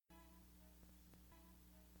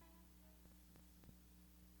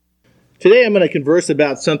Today I'm going to converse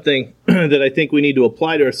about something that I think we need to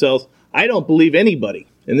apply to ourselves. I don't believe anybody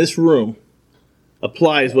in this room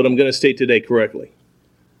applies what I'm going to state today correctly.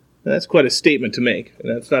 Now, that's quite a statement to make,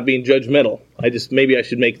 and that's not being judgmental. Maybe I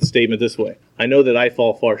should make the statement this way. I know that I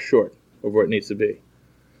fall far short of where it needs to be.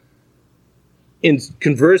 In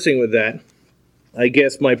conversing with that, I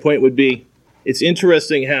guess my point would be, it's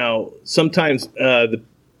interesting how sometimes the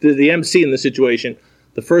MC in the situation,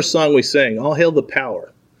 the first song we sang, All Hail the Power.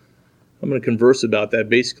 I'm going to converse about that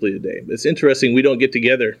basically today. It's interesting we don't get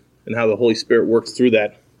together and how the Holy Spirit works through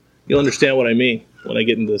that. You'll understand what I mean when I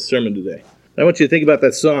get into the sermon today. I want you to think about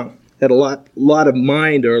that song. It had a lot of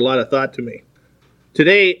mind or a lot of thought to me.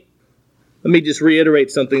 Today, let me just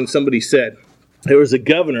reiterate something somebody said. There was a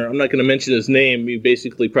governor, I'm not going to mention his name, you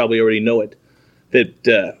basically probably already know it,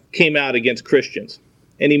 that came out against Christians.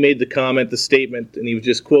 And he made the comment, the statement, and he was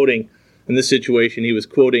just quoting, in this situation, he was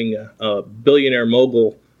quoting a billionaire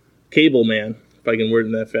mogul cable man, if I can word it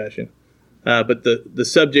in that fashion. But the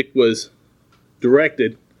subject was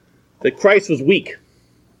directed that Christ was weak.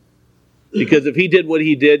 Because if he did what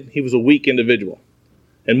he did, he was a weak individual.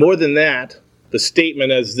 And more than that, the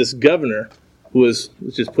statement as this governor, who was,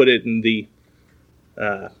 let's just put it in the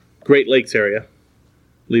Great Lakes area,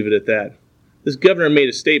 leave it at that. This governor made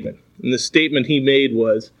a statement. And the statement he made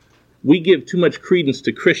was, we give too much credence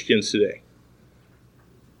to Christians today.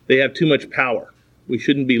 They have too much power. We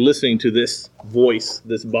shouldn't be listening to this voice,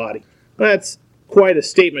 this body. That's quite a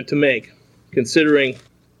statement to make, considering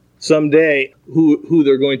someday who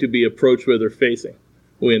they're going to be approached with or facing.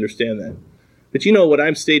 We understand that. But you know what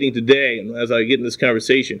I'm stating today, and as I get in this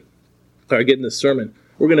conversation, or I get in this sermon,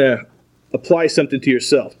 we're going to apply something to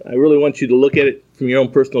yourself. I really want you to look at it from your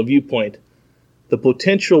own personal viewpoint. The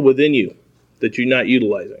potential within you that you're not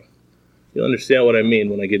utilizing. You'll understand what I mean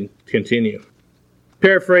when I continue.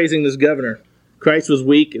 Paraphrasing this governor, Christ was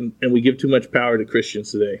weak and we give too much power to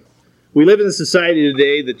Christians today. We live in a society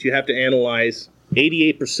today that you have to analyze.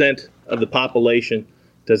 88% of the population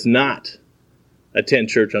does not attend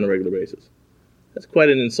church on a regular basis. That's quite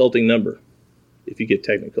an insulting number, if you get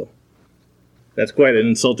technical. That's quite an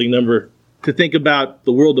insulting number to think about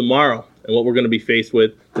the world tomorrow and what we're going to be faced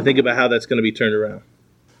with, to think about how that's going to be turned around.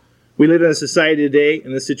 We live in a society today,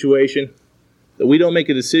 in this situation, that we don't make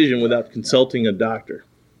a decision without consulting a doctor.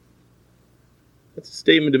 That's a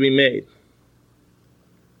statement to be made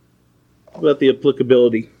about the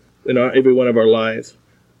applicability in every one of our lives.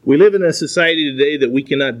 We live in a society today that we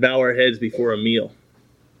cannot bow our heads before a meal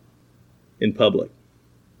in public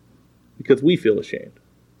because we feel ashamed.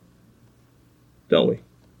 Don't we?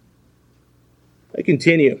 I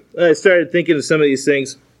continue. I started thinking of some of these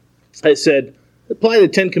things. I said, apply the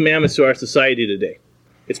 10 Commandments to our society today.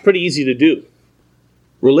 It's pretty easy to do.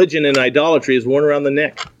 Religion and idolatry is worn around the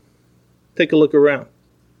neck. Take a look around.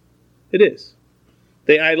 It is.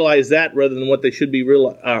 They idolize that rather than what they should be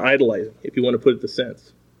idolizing, if you want to put it to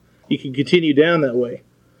sense. You can continue down that way.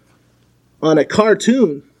 On a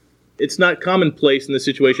cartoon, it's not commonplace in this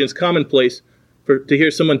situation. It's commonplace to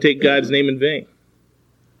hear someone take God's name in vain.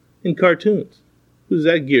 In cartoons. Who's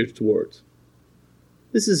that geared towards?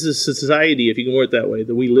 This is a society, if you can word it that way,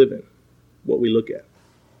 that we live in, what we look at.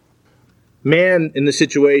 Man in this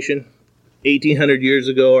situation, 1,800 years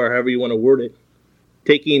ago, or however you want to word it,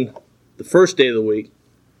 taking the first day of the week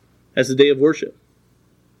as the day of worship,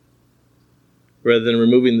 rather than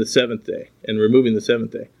removing the seventh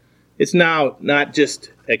day. It's now not just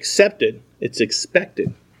accepted, it's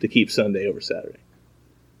expected to keep Sunday over Saturday.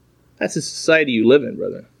 That's the society you live in,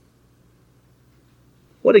 brother.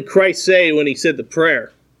 What did Christ say when he said the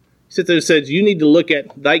prayer? He sits there and says, you need to look at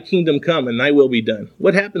thy kingdom come and thy will be done.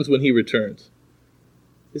 What happens when he returns?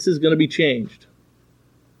 This is going to be changed.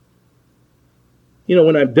 You know,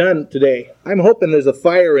 when I'm done today, I'm hoping there's a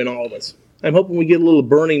fire in all of us. I'm hoping we get a little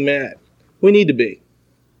burning mad. We need to be.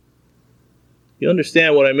 You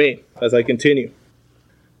understand what I mean as I continue.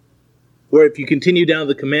 Where if you continue down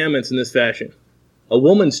the commandments in this fashion, a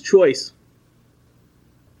woman's choice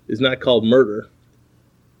is not called murder.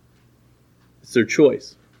 It's their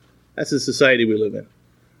choice. That's the society we live in.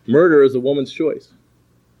 Murder is a woman's choice.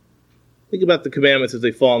 Think about the commandments as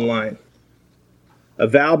they fall in line. A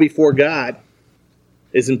vow before God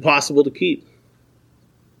is impossible to keep.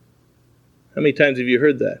 How many times have you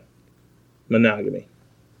heard that? Monogamy.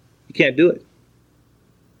 You can't do it.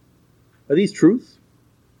 Are these truths?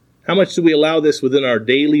 How much do we allow this within our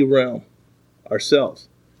daily realm, ourselves?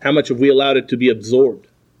 How much have we allowed it to be absorbed?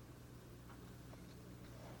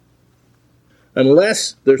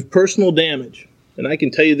 Unless there's personal damage, and I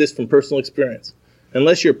can tell you this from personal experience,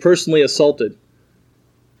 unless you're personally assaulted,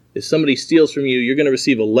 if somebody steals from you, you're going to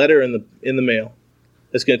receive a letter in the mail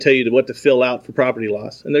that's going to tell you what to fill out for property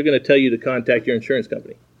loss, and they're going to tell you to contact your insurance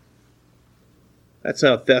company. That's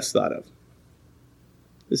how theft's thought of.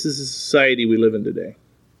 This is the society we live in today.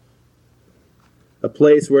 A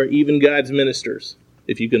place where even God's ministers,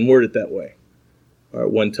 if you can word it that way, or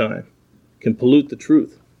at one time, can pollute the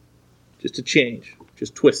truth just to change,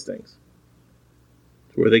 just twist things,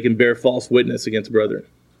 to where they can bear false witness against brethren.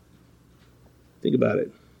 Think about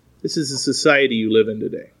it. This is the society you live in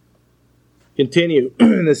today. Continue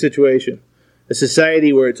in this situation. A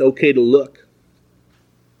society where it's okay to look.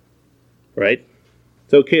 Right?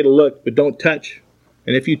 It's okay to look, but don't touch.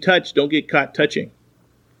 And if you touch, don't get caught touching.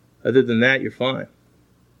 Other than that, you're fine.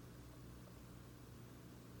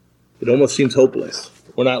 It almost seems hopeless.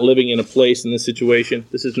 We're not living in a place in this situation.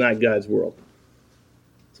 This is not God's world.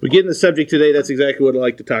 So we get in the subject today, that's exactly what I'd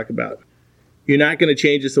like to talk about. You're not going to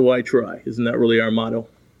change this, so why try? Isn't that really our motto?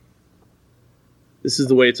 This is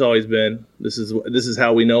the way it's always been. This is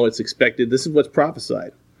how we know it's expected. This is what's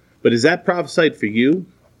prophesied. But is that prophesied for you?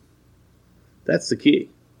 That's the key.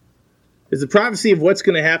 Is the prophecy of what's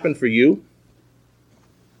going to happen for you?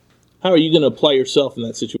 How are you going to apply yourself in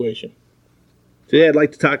that situation? Today I'd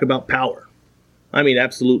like to talk about power. I mean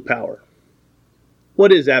absolute power.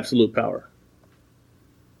 What is absolute power?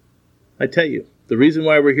 I tell you, the reason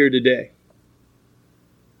why we're here today.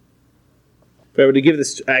 If I were to give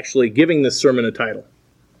this, actually giving this sermon a title,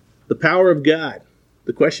 The Power of God.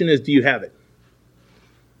 The question is, do you have it?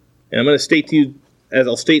 And I'm going to state to you, as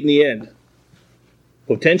I'll state in the end,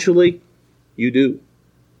 potentially, you do.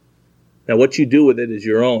 Now, what you do with it is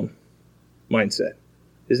your own mindset.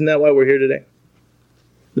 Isn't that why we're here today?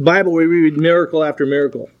 The Bible, we read miracle after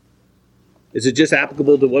miracle. Is it just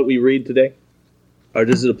applicable to what we read today? Or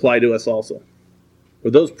does it apply to us also?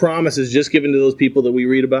 Were those promises just given to those people that we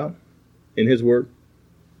read about in His Word?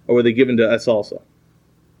 Or were they given to us also?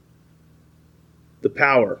 The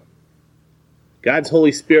power. God's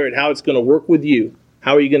Holy Spirit, how it's going to work with you.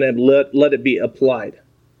 How are you going to let it be applied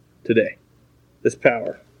today? This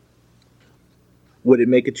power. Would it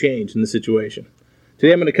make a change in the situation?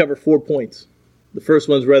 Today I'm going to cover 4 points. The first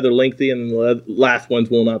one's rather lengthy and the last ones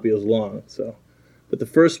will not be as long. But the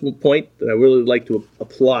first point that I really would like to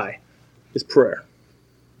apply is prayer.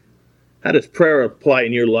 How does prayer apply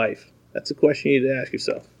in your life? That's a question you need to ask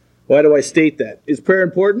yourself. Why do I state that? Is prayer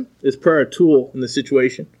important? Is prayer a tool in the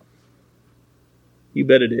situation? You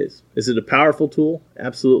bet it is. Is it a powerful tool?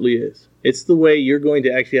 Absolutely is. It's the way you're going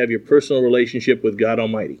to actually have your personal relationship with God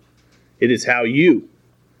Almighty. It is how you,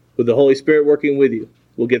 with the Holy Spirit working with you,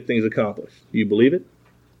 will get things accomplished. Do you believe it?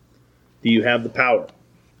 Do you have the power?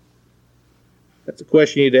 That's a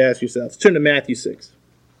question you need to ask yourself. Let's turn to Matthew 6.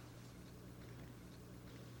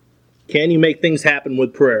 Can you make things happen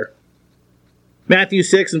with prayer? Matthew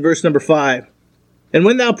 6 and verse number 5. And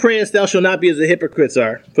when thou prayest, thou shalt not be as the hypocrites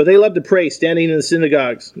are, for they love to pray standing in the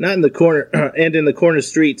synagogues, not in the corner and in the corner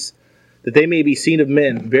streets, that they may be seen of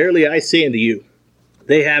men. Verily I say unto you,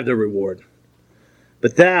 they have their reward.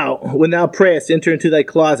 But thou, when thou prayest, enter into thy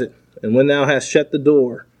closet, and when thou hast shut the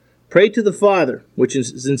door, pray to the Father, which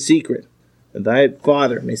is in secret, and thy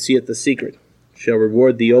Father may seeth the secret, shall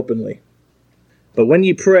reward thee openly. But when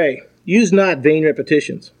ye pray, use not vain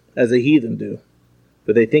repetitions, as the heathen do,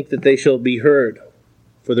 for they think that they shall be heard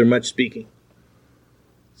for their much speaking.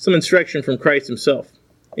 Some instruction from Christ himself.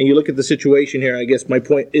 And you look at the situation here, I guess my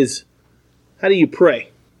point is, how do you pray?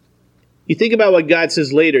 You think about what God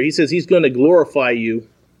says later. He says He's going to glorify you,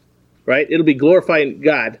 right? It'll be glorifying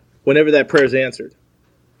God whenever that prayer is answered.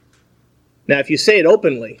 Now, if you say it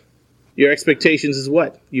openly, your expectations is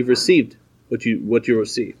what? You've received what you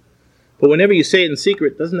receive. But whenever you say it in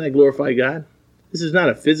secret, doesn't that glorify God? This is not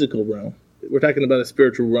a physical realm. We're talking about a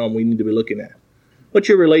spiritual realm we need to be looking at. What's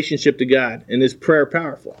your relationship to God? And is prayer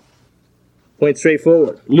powerful? Point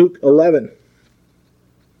straightforward. Luke 11.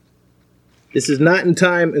 This is not in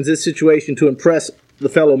time in this situation to impress the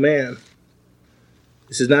fellow man.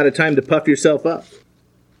 This is not a time to puff yourself up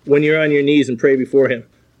when you're on your knees and pray before Him.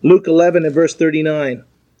 Luke 11 and verse 39.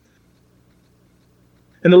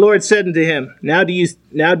 And the Lord said unto him, Now do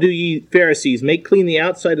ye Pharisees make clean the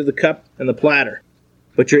outside of the cup and the platter,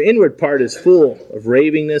 but your inward part is full of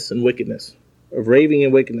ravingness and wickedness. Of raving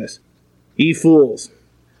and wickedness. Ye fools,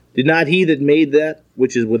 did not He that made that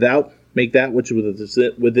which is without make that which is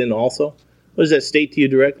within also? What does that state to you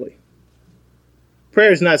directly?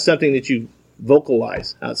 Prayer is not something that you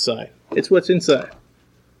vocalize outside. It's what's inside.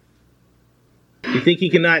 You think He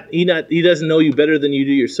doesn't know you better than you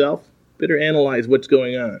do yourself? Better analyze what's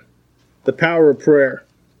going on. The power of prayer.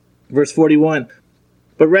 Verse 41.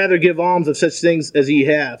 But rather give alms of such things as ye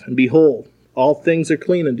have, and behold, all things are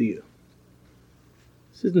clean unto you.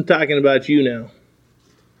 This isn't talking about you now.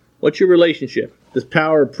 What's your relationship? This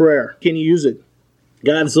power of prayer. Can you use it?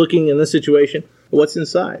 God's looking in this situation. What's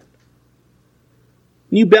inside?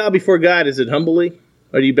 When you bow before God, is it humbly?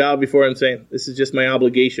 Or do you bow before Him saying, this is just my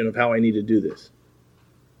obligation of how I need to do this?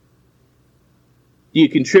 Do you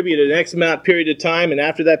contribute an X amount period of time, and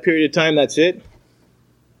after that period of time, that's it?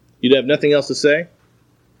 You'd have nothing else to say?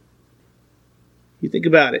 You think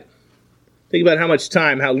about it. Think about how much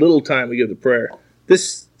time, how little time we give to prayer.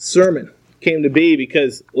 This sermon came to be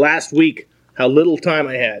because last week, how little time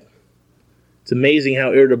I had. It's amazing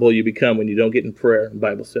how irritable you become when you don't get in prayer and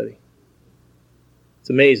Bible study. It's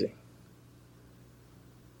amazing.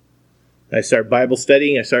 I start Bible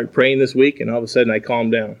studying, I start praying this week, and all of a sudden I calm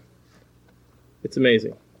down. It's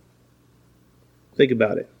amazing. Think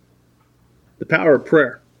about it. The power of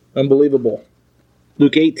prayer. Unbelievable.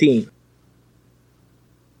 Luke 18.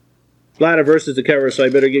 A lot of verses to cover, so I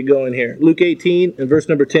better get going here. Luke 18 and verse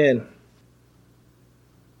number 10.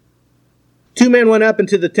 2 men went up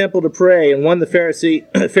into the temple to pray, and one the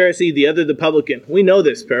Pharisee, the other the publican. We know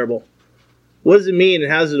this parable. What does it mean,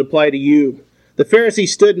 and how does it apply to you? The Pharisee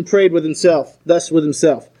stood and prayed with himself, thus with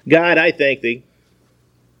himself, God, I thank thee,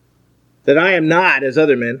 that I am not as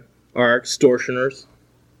other men are, extortioners,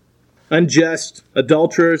 unjust,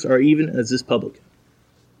 adulterers, or even as this publican.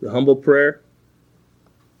 The humble prayer.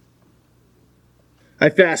 I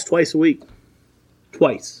fast twice a week.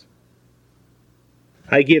 Twice.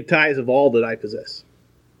 I give tithes of all that I possess.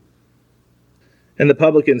 And the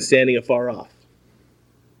publican, standing afar off,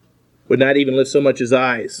 would not even lift so much as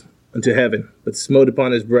eyes unto heaven, but smote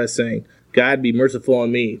upon his breast, saying, God, be merciful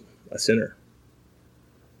on me, a sinner.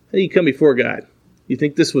 How do you come before God? You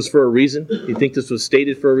think this was for a reason? You think this was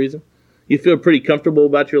stated for a reason? You feel pretty comfortable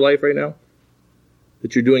about your life right now?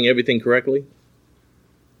 That you're doing everything correctly?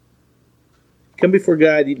 Come before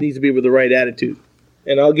God, it needs to be with the right attitude.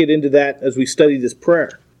 And I'll get into that as we study this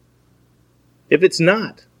prayer. If it's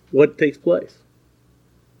not, what takes place?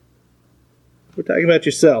 We're talking about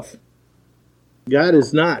yourself. God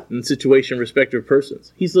is not in the situation respecter of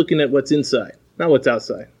persons. He's looking at what's inside, not what's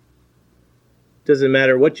outside. Doesn't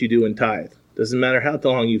matter what you do in tithe. Doesn't matter how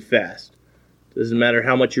long you fast. Doesn't matter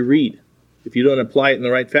how much you read. If you don't apply it in the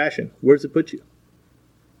right fashion, where does it put you?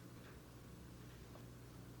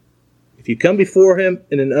 If you come before Him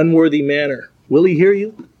in an unworthy manner, will He hear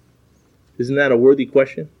you? Isn't that a worthy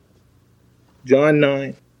question? John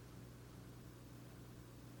 9.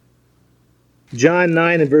 John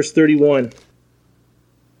 9 and verse 31.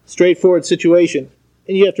 Straightforward situation.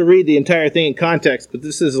 And you have to read the entire thing in context, but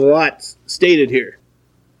this is a lot stated here.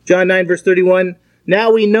 John 9 verse 31.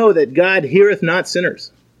 Now we know that God heareth not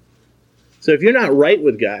sinners. So if you're not right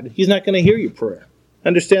with God, He's not going to hear your prayer.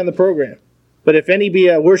 Understand the program. But if any be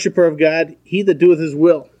a worshiper of God, he that doeth His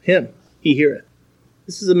will, him He heareth.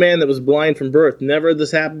 This is a man that was blind from birth. Never had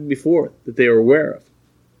this happened before that they were aware of.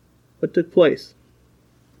 What took place?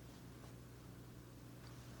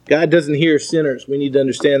 God doesn't hear sinners. We need to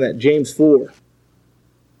understand that. James 4.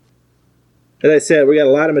 As I said, we got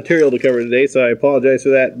a lot of material to cover today, so I apologize for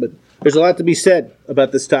that. But there's a lot to be said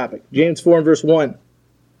about this topic. James 4 and verse 1.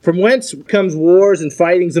 From whence comes wars and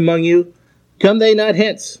fightings among you? Come they not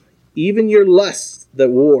hence? Even your lusts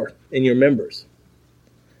that war in your members.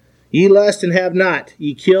 Ye lust and have not.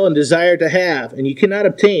 Ye kill and desire to have, and ye cannot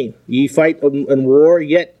obtain. Ye fight and war,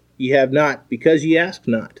 yet ye have not, because ye ask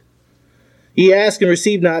not. Ye ask and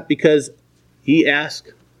receive not, because ye ask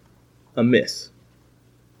amiss.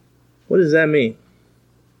 What does that mean?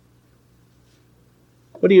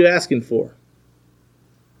 What are you asking for?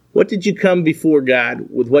 What did you come before God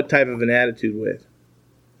with what type of an attitude with?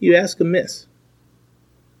 You ask amiss.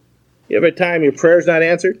 Every time your prayer is not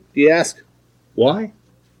answered, you ask, why?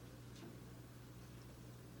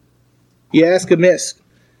 Ye ask amiss,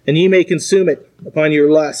 and ye may consume it upon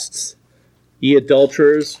your lusts. Ye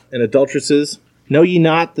adulterers and adulteresses, know ye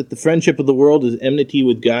not that the friendship of the world is enmity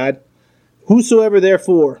with God? Whosoever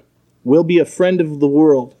therefore will be a friend of the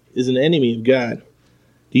world is an enemy of God.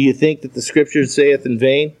 Do you think that the Scripture saith in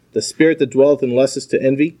vain, the spirit that dwelleth in lust is to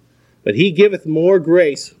envy? But He giveth more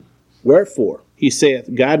grace. Wherefore, He saith,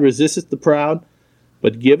 God resisteth the proud,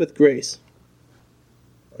 but giveth grace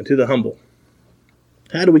unto the humble.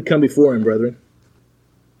 How do we come before Him, brethren?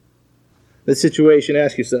 This situation,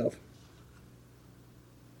 ask yourself,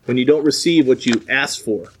 when you don't receive what you asked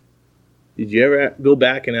for, did you ever go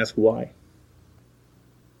back and ask why?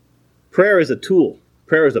 Prayer is a tool.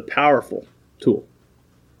 Prayer is a powerful tool.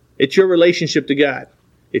 It's your relationship to God.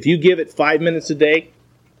 If you give it 5 minutes a day,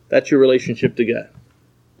 that's your relationship to God.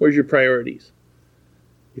 Where's your priorities?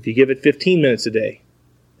 If you give it 15 minutes a day,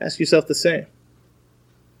 ask yourself the same.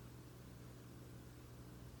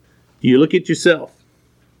 You look at yourself.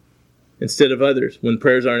 instead of others when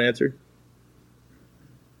prayers aren't answered?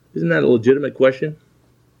 Isn't that a legitimate question?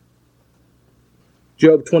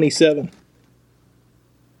 Job 27.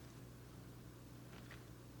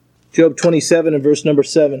 Job 27 and verse number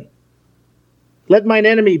 7. Let mine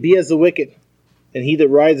enemy be as the wicked, and he that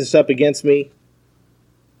riseth up against me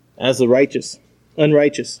as the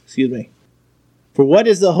unrighteous. For what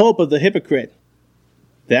is the hope of the hypocrite?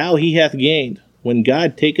 Thou he hath gained, when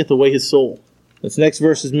God taketh away his soul. This next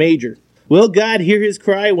verse is major. Will God hear his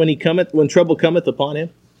cry when trouble cometh upon him?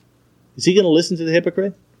 Is he going to listen to the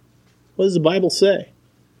hypocrite? What does the Bible say?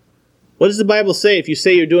 What does the Bible say if you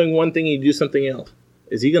say you're doing one thing and you do something else?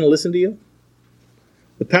 Is he going to listen to you?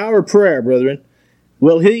 The power of prayer, brethren.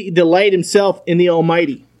 Will he delight himself in the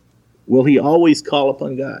Almighty? Will he always call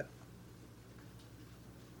upon God?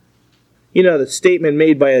 You know, the statement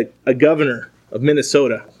made by a governor of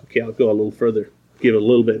Minnesota. Okay, I'll go a little further, give it a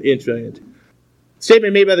little bit insight.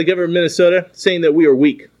 Statement made by the governor of Minnesota saying that we are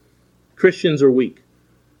weak. Christians are weak.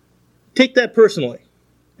 Take that personally,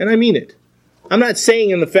 and I mean it. I'm not saying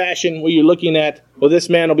in the fashion where you're looking at, well, this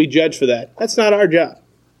man will be judged for that. That's not our job.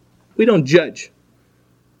 We don't judge.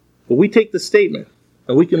 But we take the statement,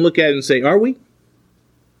 and we can look at it and say, are we?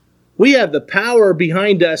 We have the power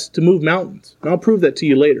behind us to move mountains, and I'll prove that to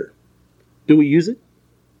you later. Do we use it?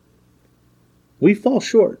 We fall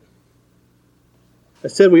short. I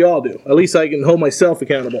said we all do. At least I can hold myself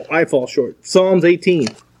accountable. I fall short. Psalms 18.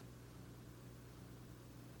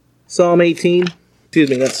 Psalm 18. Excuse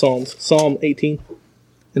me, not Psalms. Psalm 18.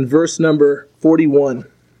 And verse number 41.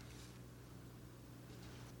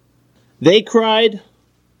 They cried,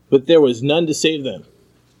 but there was none to save them.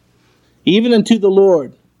 Even unto the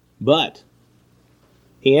Lord, but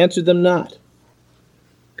he answered them not.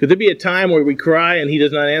 Could there be a time where we cry and he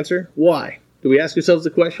does not answer? Why? Do we ask ourselves the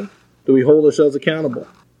question? Do we hold ourselves accountable?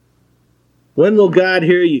 When will God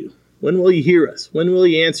hear you? When will he hear us? When will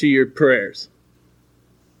he answer your prayers?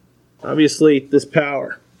 Obviously, this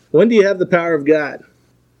power. When do you have the power of God?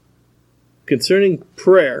 Concerning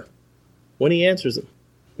prayer, when he answers them.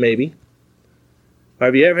 Maybe. Or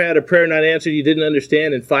have you ever had a prayer not answered you didn't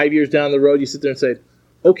understand, and 5 years down the road you sit there and say,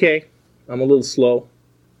 okay, I'm a little slow,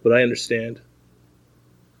 but I understand.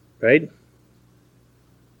 Right?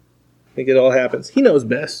 I think it all happens. He knows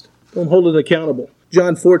best. Don't hold it accountable.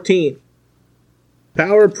 John 14.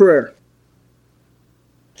 Power of prayer.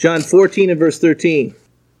 John 14 and verse 13.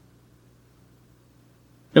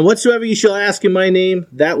 And whatsoever you shall ask in my name,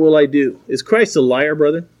 that will I do. Is Christ a liar,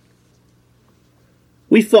 brother?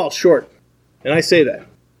 We fall short. And I say that.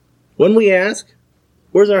 When we ask,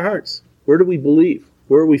 where's our hearts? Where do we believe?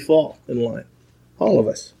 Where do we fall in line? All of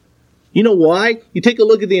us. You know why? You take a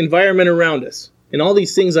look at the environment around us and all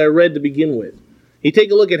these things I read to begin with. You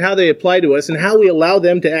take a look at how they apply to us and how we allow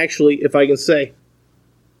them to actually, if I can say,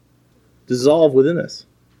 dissolve within us.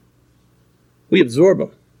 We absorb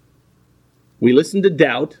them. We listen to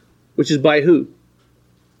doubt, which is by who?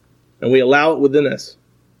 And we allow it within us.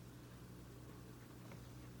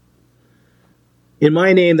 In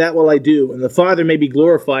my name that will I do, and the Father may be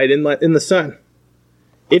glorified in the Son.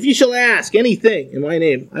 If you shall ask anything in my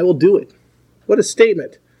name, I will do it. What a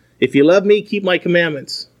statement. If you love me, keep my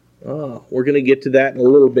commandments. Oh, we're going to get to that in a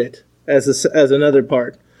little bit as another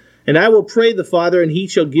part. And I will pray the Father, and he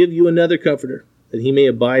shall give you another comforter, that he may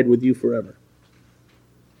abide with you forever.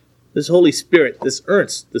 This Holy Spirit, this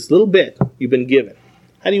earnest, this little bit you've been given.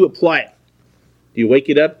 How do you apply it? Do you wake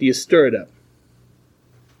it up? Do you stir it up?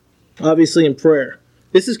 Obviously in prayer.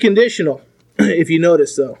 This is conditional, if you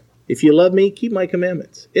notice though. If you love me, keep my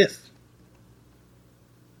commandments. If.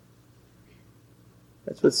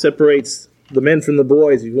 That's what separates the men from the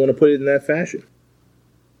boys, if you want to put it in that fashion.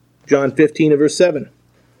 John 15 and verse 7.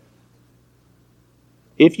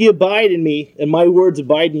 If ye abide in me, and my words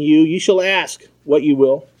abide in you, ye shall ask what you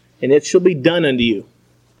will, and it shall be done unto you.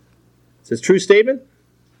 Is this a true statement?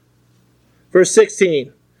 Verse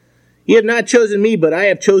 16. Ye have not chosen me, but I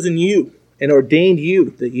have chosen you, and ordained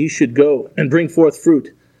you, that ye should go and bring forth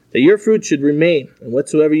fruit, that your fruit should remain, and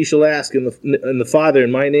whatsoever ye shall ask in the Father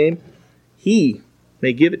in my name, he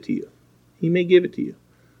may give it to you. He may give it to you.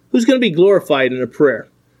 Who's going to be glorified in a prayer?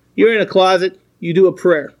 You're in a closet, you do a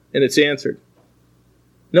prayer, and it's answered.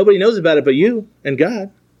 Nobody knows about it but you and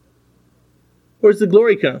God. Where's the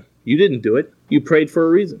glory come? You didn't do it. You prayed for a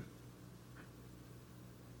reason.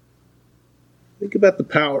 Think about the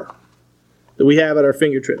power that we have at our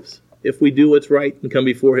fingertips if we do what's right and come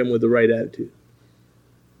before him with the right attitude.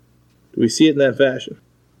 Do we see it in that fashion?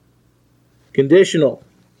 Conditional.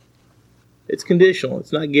 It's conditional.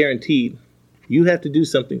 It's not guaranteed. You have to do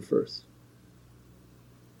something first.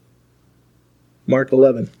 Mark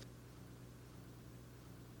 11.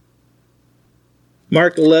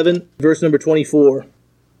 Mark 11, verse number 24.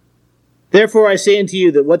 Therefore I say unto you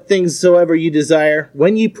that what things soever you desire,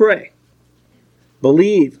 when ye pray,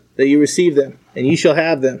 believe that you receive them, and ye shall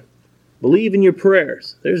have them. Believe in your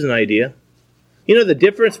prayers. There's an idea. You know the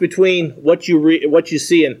difference between what you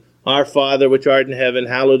see in Our Father which art in heaven,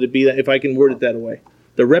 hallowed be thy, if I can word it that way.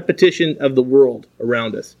 The repetition of the world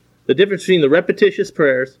around us. The difference between the repetitious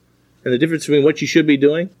prayers and the difference between what you should be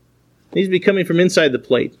doing needs to be coming from inside the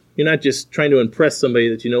plate. You're not just trying to impress somebody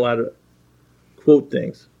that you know how to quote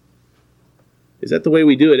things. Is that the way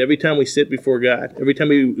we do it every time we sit before God? Every time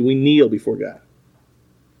we kneel before God?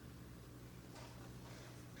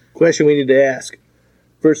 Question we need to ask.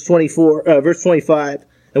 Verse 25.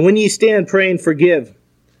 And when ye stand praying, forgive.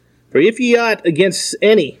 For if ye ought against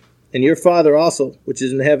any, and your Father also, which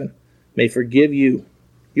is in heaven, may forgive you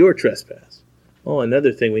your trespass. Oh,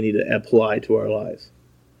 another thing we need to apply to our lives.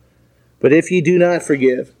 But if ye do not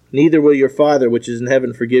forgive, neither will your Father, which is in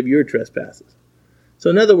heaven, forgive your trespasses. So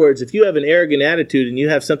in other words, if you have an arrogant attitude and you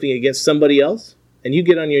have something against somebody else, and you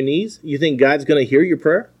get on your knees, you think God's going to hear your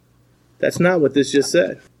prayer? That's not what this just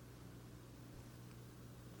said.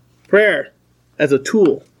 Prayer as a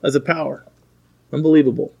tool, as a power.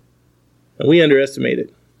 Unbelievable. And we underestimate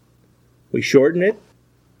it. We shorten it.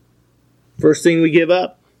 First thing we give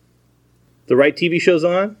up. The right TV show's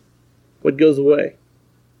on, what goes away?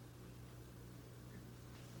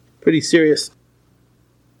 Pretty serious.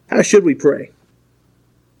 How should we pray?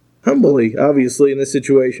 Humbly, obviously, in this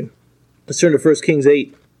situation. Let's turn to 1 Kings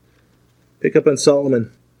 8. Pick up on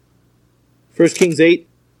Solomon. 1 Kings 8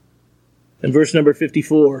 and verse number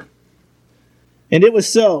 54. And it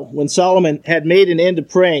was so, when Solomon had made an end of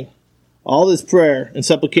praying, all his prayer and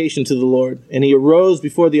supplication to the Lord, and he arose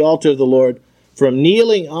before the altar of the Lord from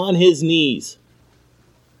kneeling on his knees.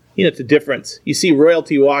 You know, it's a difference. You see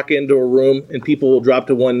royalty walk into a room and people will drop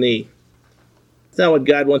to one knee. It's not what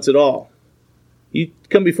God wants at all. You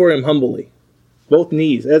come before him humbly. Both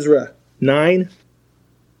knees. Ezra 9.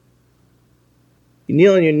 You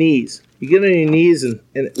kneel on your knees. You get on your knees and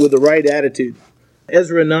with the right attitude.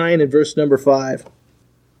 Ezra 9 and verse number 5.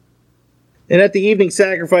 And at the evening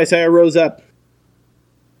sacrifice I arose up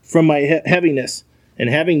from my heaviness, and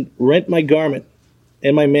having rent my garment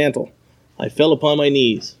and my mantle, I fell upon my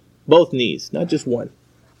knees. Both knees, not just one.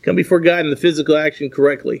 Come before God in the physical action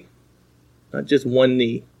correctly. Not just one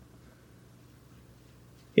knee.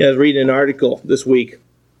 Yeah, I was reading an article this week.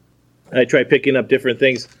 I tried picking up different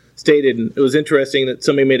things stated, and it was interesting that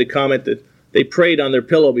somebody made a comment that they prayed on their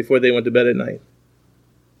pillow before they went to bed at night.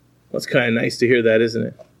 Well, it's kind of nice to hear that, isn't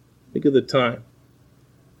it? Think of the time.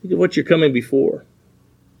 Think of what you're coming before.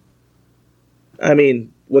 I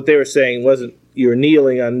mean, what they were saying wasn't you're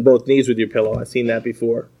kneeling on both knees with your pillow. I've seen that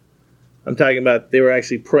before. I'm talking about they were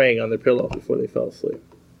actually praying on their pillow before they fell asleep.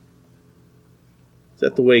 Is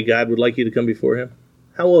that the way God would like you to come before him?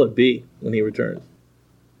 How will it be when he returns?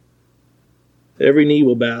 Every knee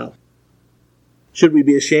will bow. Should we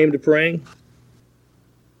be ashamed of praying?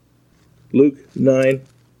 Luke 9.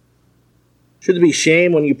 Should there be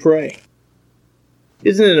shame when you pray?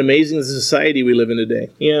 Isn't it amazing the society we live in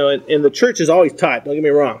today? You know, and the church is always taught, don't get me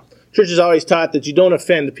wrong, church is always taught that you don't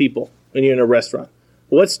offend people when you're in a restaurant.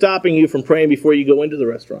 What's stopping you from praying before you go into the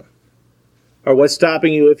restaurant? Or what's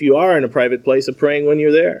stopping you if you are in a private place of praying when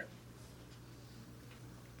you're there?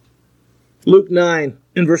 Luke 9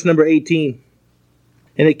 in verse number 18.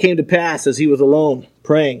 And it came to pass as he was alone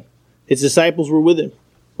praying, his disciples were with him.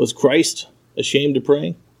 Was Christ ashamed of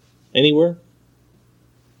praying anywhere?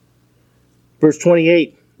 Verse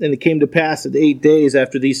 28, and it came to pass that 8 days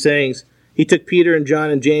after these sayings, he took Peter and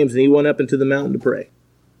John and James, and he went up into the mountain to pray.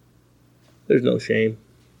 There's no shame.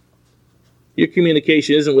 Your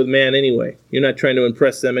communication isn't with man anyway. You're not trying to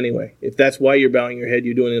impress them anyway. If that's why you're bowing your head,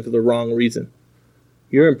 you're doing it for the wrong reason.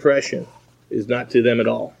 Your impression is not to them at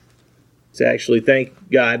all. It's actually thank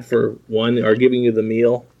God for one, or giving you the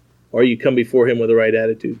meal, or you come before him with the right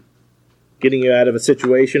attitude. Getting you out of a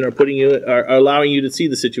situation, or putting you, or allowing you to see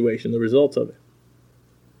the situation, the results of it.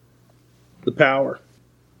 The power.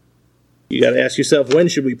 You got to ask yourself, when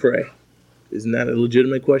should we pray? Isn't that a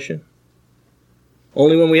legitimate question?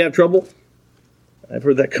 Only when we have trouble? I've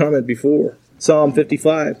heard that comment before. Psalm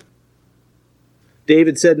 55.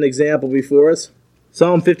 David set an example before us.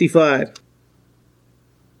 Psalm 55.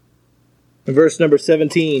 In verse number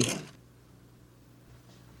 17.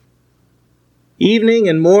 Evening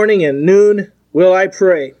and morning and noon will I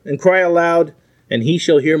pray and cry aloud, and he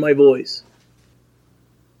shall hear my voice.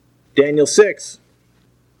 Daniel 6.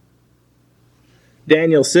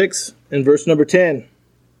 Daniel 6 and verse number 10.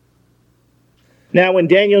 Now when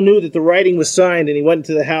Daniel knew that the writing was signed, and he went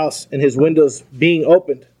into the house, and his windows being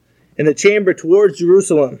opened, in the chamber towards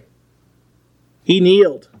Jerusalem, he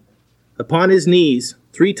kneeled upon his knees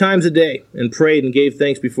 3 times a day and prayed and gave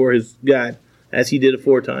thanks before his God, as he did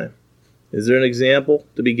aforetime. Is there an example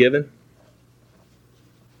to be given?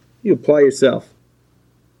 You apply yourself.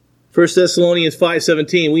 1 Thessalonians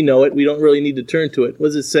 5:17, we know it. We don't really need to turn to it. What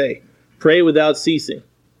does it say? Pray without ceasing.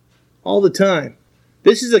 All the time.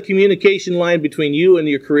 This is a communication line between you and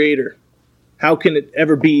your Creator. How can it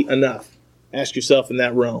ever be enough? Ask yourself in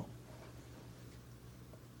that realm.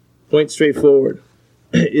 Point straightforward.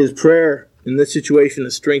 Is prayer in this situation a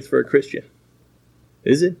strength for a Christian?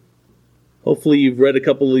 Is it? Hopefully you've read a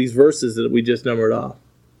couple of these verses that we just numbered off.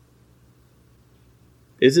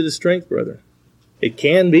 Is it a strength, brother? It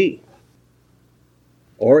can be.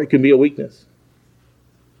 Or it can be a weakness.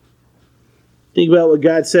 Think about what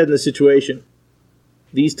God said in the situation.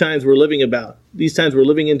 These times we're living about. These times we're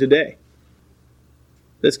living in today.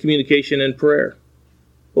 That's communication and prayer.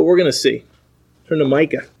 What we're going to see. Turn to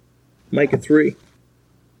Micah. Micah 3.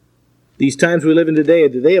 These times we live in today,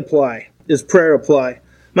 do they apply? Does prayer apply?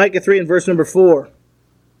 Micah 3 and verse number 4.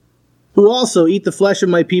 Who also eat the flesh of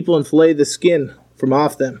my people and fillet the skin from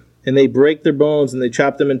off them, and they break their bones and they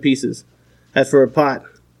chop them in pieces, as for a pot,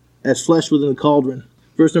 as flesh within the cauldron.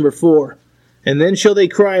 Verse number 4. And then shall they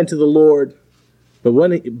cry unto the Lord,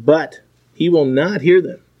 but he will not hear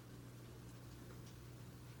them.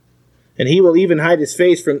 And he will even hide his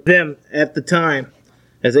face from them at the time,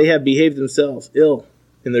 as they have behaved themselves ill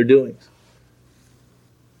in their doings.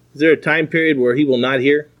 Is there a time period where he will not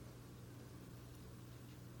hear?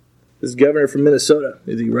 This governor from Minnesota,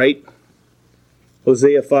 is he right?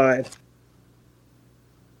 Hosea 5.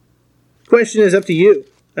 The question is up to you.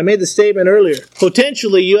 I made the statement earlier.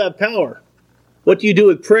 Potentially you have power. What you do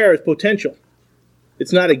with prayer is potential.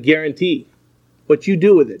 It's not a guarantee. What you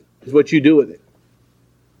do with it is what you do with it.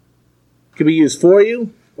 It can be used for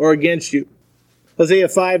you or against you. Hosea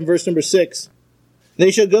 5 verse number 6.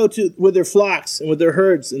 They shall go with their flocks and with their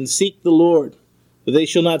herds and seek the Lord, but they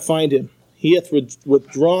shall not find him. He hath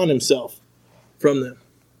withdrawn himself from them.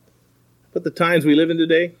 But the times we live in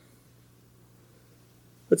today,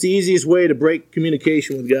 what's the easiest way to break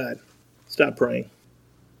communication with God? Stop praying.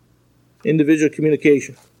 Individual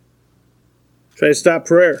communication. Try to stop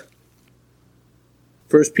prayer.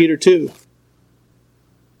 2 Peter 2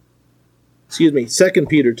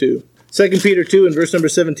 and verse number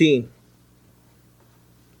 17.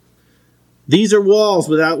 These are walls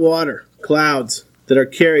without water, clouds that are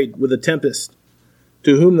carried with a tempest,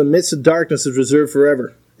 to whom the midst of darkness is reserved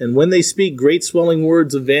forever. And when they speak great swelling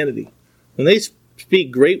words of vanity,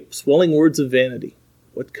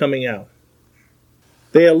 what's coming out?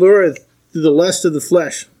 They allure through the lust of the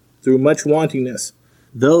flesh, through much wantingness,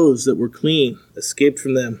 those that were clean escaped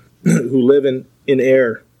from them, who live in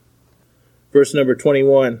error. Verse number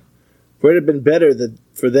 21. For it had been better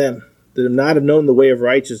for them that have not have known the way of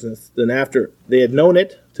righteousness, than after they had known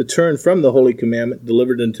it, to turn from the holy commandment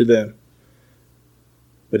delivered unto them.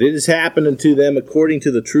 But it has happened unto them according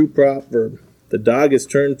to the true proverb. The dog is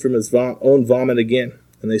turned from his own vomit again,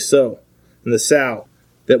 and they sow. And the sow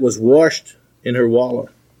that was washed in her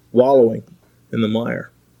wallowing in the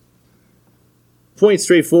mire. Point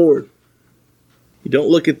straightforward. You don't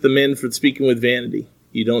look at the men for speaking with vanity.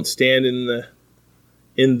 You don't stand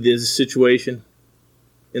in this situation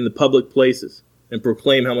in the public places and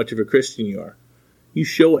proclaim how much of a Christian you are. You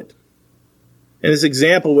show it. And this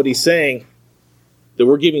example, what he's saying, that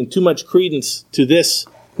we're giving too much credence to this,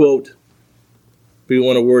 quote, if we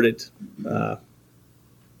want to word it,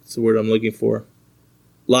 what's the word I'm looking for?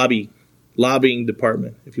 Lobbying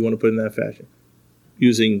department, if you want to put it in that fashion,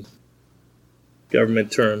 using government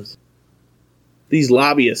terms. These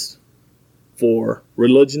lobbyists for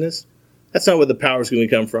religionists, that's not where the power is going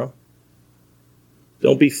to come from.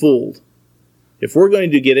 Don't be fooled. If we're going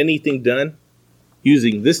to get anything done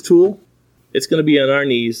using this tool, it's going to be on our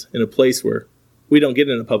knees in a place where we don't get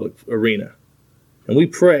in a public arena. And we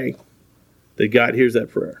pray that God hears that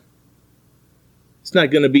prayer. It's not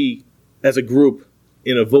going to be as a group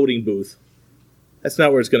in a voting booth. That's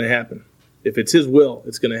not where it's going to happen. If it's His will,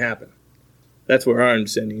 it's going to happen. That's where our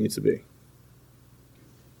understanding needs to be.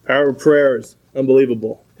 Power of prayer is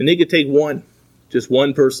unbelievable. And it could take just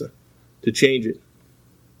one person to change it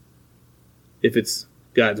if it's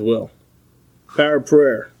God's will. Power of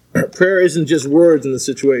prayer. Prayer isn't just words in the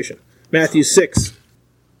situation. Matthew 6.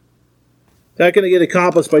 Not going to get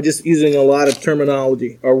accomplished by just using a lot of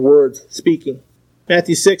terminology or words, speaking.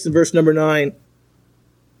 Matthew 6 and verse number 9.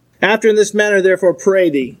 After in this manner therefore pray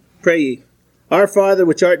ye, Our Father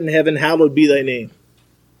which art in heaven, hallowed be thy name.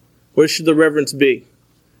 Where should the reverence be?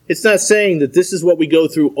 It's not saying that this is what we go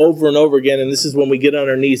through over and over again, and this is when we get on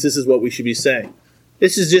our knees, this is what we should be saying.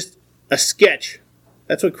 This is just a sketch.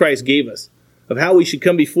 That's what Christ gave us, of how we should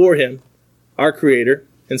come before him, our Creator,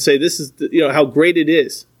 and say this is how great it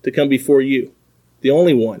is to come before you, the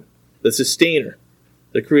only one, the sustainer,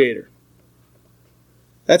 the Creator.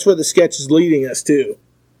 That's where the sketch is leading us to.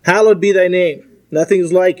 Hallowed be thy name. Nothing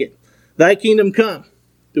is like it. Thy kingdom come.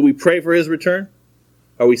 Do we pray for his return?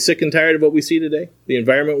 Are we sick and tired of what we see today? The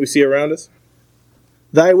environment we see around us?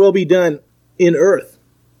 Thy will be done in earth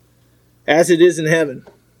as it is in heaven.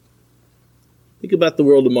 Think about the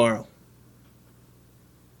world tomorrow.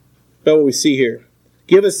 About what we see here.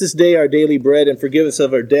 Give us this day our daily bread, and forgive us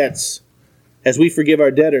of our debts, as we forgive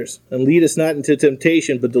our debtors. And lead us not into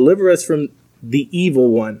temptation, but deliver us from the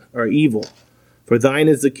evil one, or evil. For thine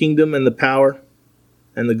is the kingdom and the power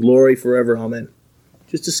and the glory forever. Amen.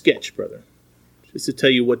 Just a sketch, brother. Just to tell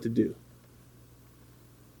you what to do.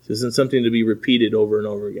 This isn't something to be repeated over and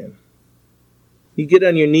over again. You get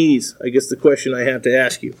on your knees, I guess the question I have to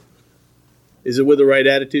ask you. Is it with the right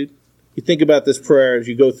attitude? You think about this prayer as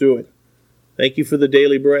you go through it. Thank you for the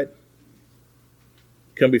daily bread.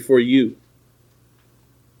 Come before you.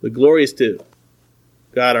 The glory is to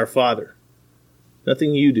God our Father.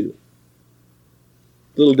 Nothing you do.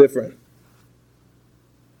 A little different.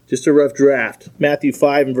 Just a rough draft. Matthew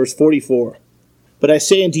 5 and verse 44. But I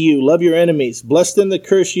say unto you, love your enemies, bless them that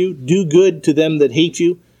curse you, do good to them that hate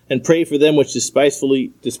you, and pray for them which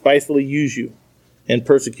despitefully use you and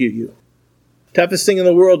persecute you. Toughest thing in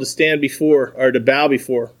the world to stand before, or to bow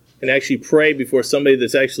before, and actually pray before somebody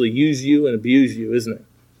that's actually used you and abused you, isn't it?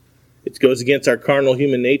 It goes against our carnal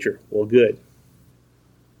human nature. Well, good.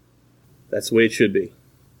 That's the way it should be.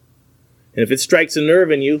 And if it strikes a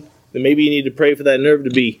nerve in you, then maybe you need to pray for that nerve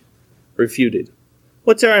to be refuted.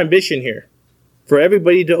 What's our ambition here? For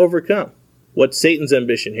everybody to overcome. What's Satan's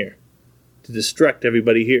ambition here? To destruct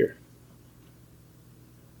everybody here.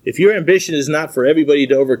 If your ambition is not for everybody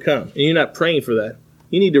to overcome, and you're not praying for that,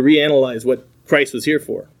 you need to reanalyze what Christ was here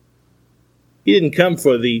for. He didn't come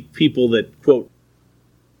for the people that, quote,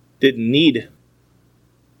 didn't need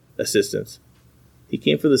assistance. He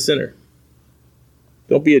came for the sinner.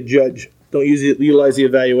 Don't be a judge. Don't utilize the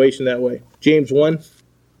evaluation that way. James 1,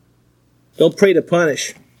 don't pray to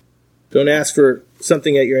punish. Don't ask for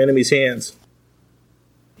something at your enemy's hands.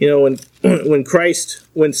 You know,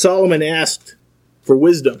 when Solomon asked for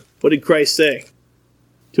wisdom, what did Christ say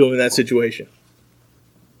to him in that situation?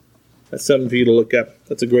 That's something for you to look up.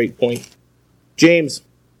 That's a great point. James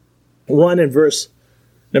 1 and verse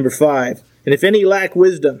number 5. And if any lack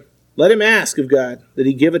wisdom, let him ask of God, that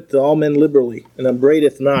he give it to all men liberally, and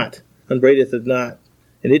upbraideth it not,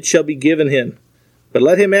 and it shall be given him. But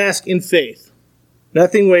let him ask in faith,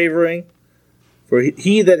 nothing wavering. For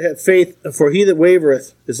he that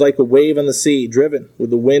wavereth is like a wave on the sea, driven with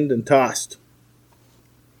the wind and tossed.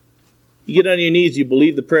 You get on your knees, you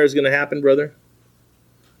believe the prayer is going to happen, brother?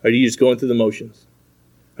 Or are you just going through the motions?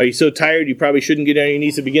 Are you so tired you probably shouldn't get on your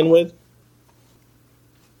knees to begin with?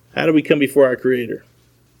 How do we come before our Creator?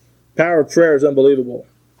 Power of prayer is unbelievable.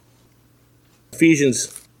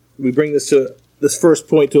 Ephesians, we bring this first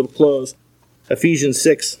point to a close. Ephesians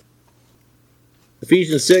 6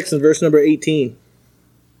 and verse number 18.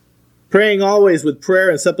 Praying always with prayer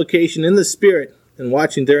and supplication in the Spirit, and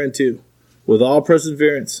watching thereunto, with all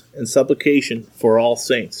perseverance and supplication for all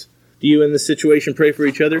saints. Do you in this situation pray for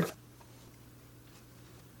each other?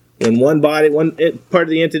 When one part of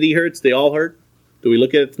the entity hurts, they all hurt? Do we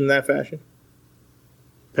look at it in that fashion?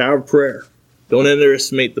 Power of prayer. Don't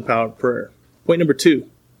underestimate the power of prayer. Point number 2.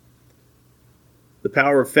 The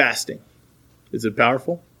power of fasting. Is it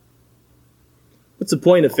powerful? What's the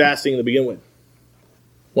point of fasting to begin with?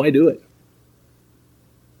 Why do it?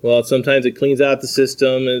 Well, sometimes it cleans out the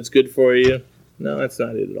system and it's good for you. No, that's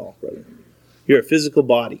not it at all, brother. You're a physical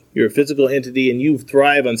body. You're a physical entity, and you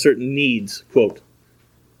thrive on certain needs, quote.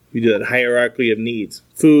 You do that hierarchy of needs.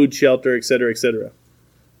 Food, shelter, etc., etc.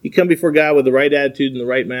 You come before God with the right attitude and the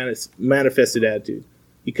right manifested attitude.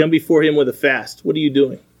 You come before Him with a fast. What are you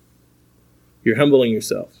doing? You're humbling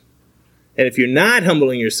yourself. And if you're not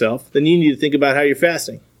humbling yourself, then you need to think about how you're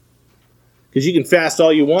fasting. Because you can fast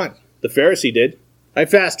all you want. The Pharisee did. I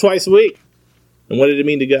fast twice a week. And what did it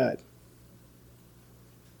mean to God?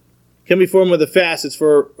 Come before Him with a fast. It's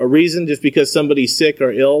for a reason, just because somebody's sick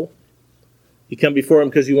or ill. You come before Him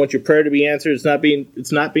because you want your prayer to be answered. It's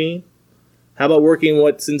not being. How about working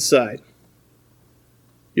what's inside?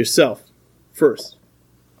 Yourself first.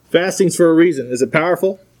 Fasting's for a reason. Is it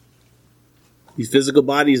powerful? These physical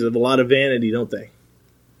bodies have a lot of vanity, don't they?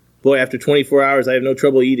 Boy, after 24 hours, I have no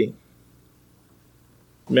trouble eating.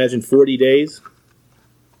 Imagine 40 days.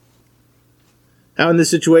 How in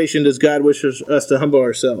this situation does God wish us to humble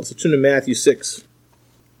ourselves? Let's turn to Matthew 6.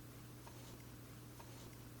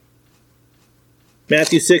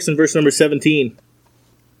 Matthew 6 and verse number 17.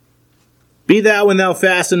 Be thou, when thou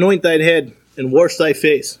fast, anoint thine head, and wash thy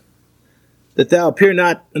face, that thou appear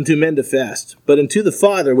not unto men to fast, but unto the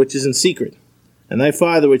Father which is in secret. And thy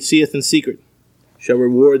Father which seeth in secret shall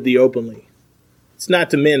reward thee openly. It's not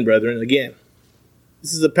to men, brethren. Again,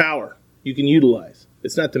 this is a power you can utilize.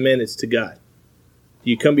 It's not to men, it's to God.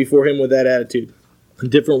 You come before him with that attitude. In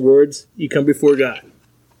different words, you come before God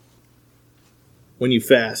when you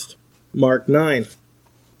fast. Mark 9.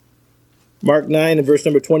 Mark 9 and verse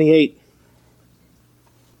number 28.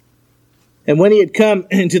 And when he had come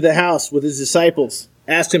into the house with his disciples,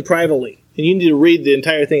 asked him privately. And you need to read the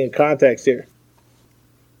entire thing in context here.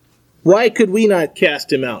 Why could we not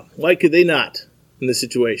cast him out? Why could they not in this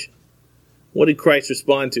situation? What did Christ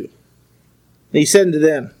respond to? And he said unto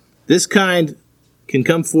them, this kind can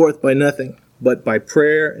come forth by nothing, but by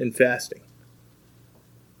prayer and fasting.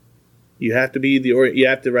 You have to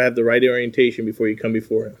have the right orientation before you come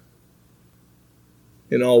before him.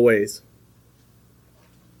 In all ways.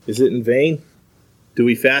 Is it in vain? Do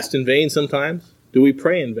we fast in vain sometimes? Do we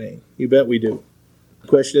pray in vain? You bet we do. The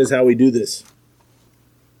question is how we do this.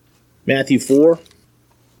 Matthew 4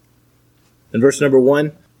 and verse number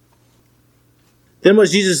 1. Then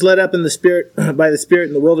was Jesus led up in the Spirit by the Spirit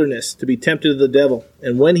in the wilderness to be tempted of the devil.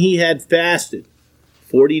 And when he had fasted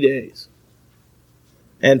 40 days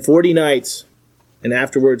and 40 nights, and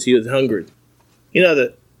afterwards he was hungered. You know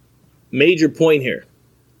the major point here.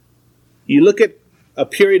 You look at a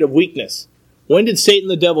period of weakness. When did Satan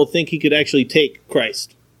the devil think he could actually take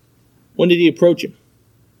Christ? When did he approach him?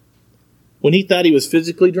 When he thought he was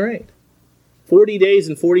physically drained. 40 days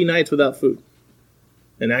and 40 nights without food.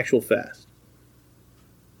 An actual fast.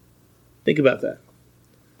 Think about that.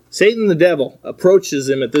 Satan the devil approaches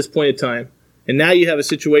him at this point in time, and now you have a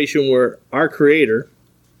situation where our Creator,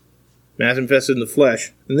 manifested in the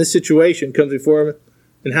flesh, in this situation comes before him,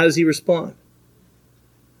 and how does he respond?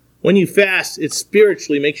 When you fast, it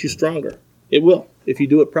spiritually makes you stronger. It will, if you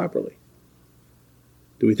do it properly.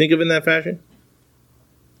 Do we think of it in that fashion?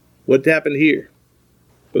 What happened here?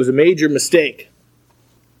 It was a major mistake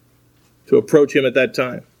to approach him at that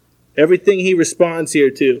time. Everything he responds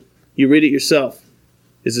here to, you read it yourself,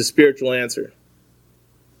 is a spiritual answer.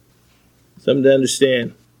 Something to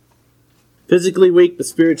understand. Physically weak, but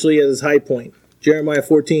spiritually at his high point. Jeremiah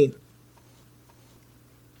 14.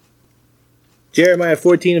 Jeremiah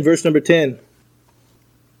 14 and verse number 10.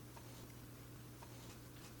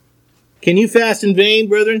 Can you fast in vain,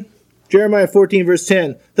 brethren? Jeremiah 14 verse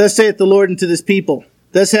 10. Thus saith the Lord unto this people.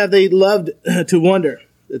 Thus have they loved to wonder,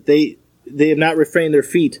 that they have not refrained their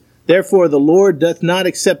feet. Therefore the Lord doth not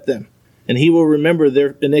accept them, and he will remember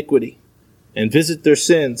their iniquity, and visit their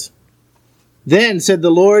sins. Then said the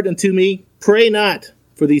Lord unto me, pray not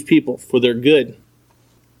for these people, for their good.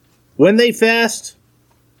 When they fast,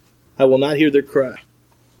 I will not hear their cry.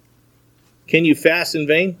 Can you fast in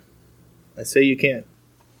vain? I say you can.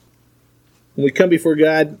 When we come before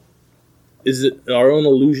God, is it our own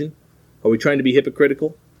illusion? Are we trying to be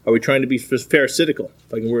hypocritical? Are we trying to be pharisaical,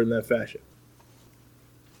 if I can word in that fashion?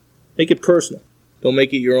 Make it personal. Don't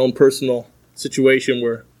make it your own personal situation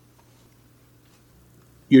where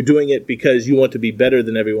you're doing it because you want to be better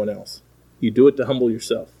than everyone else. You do it to humble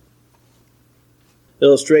yourself.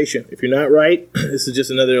 Illustration. If you're not right, this is just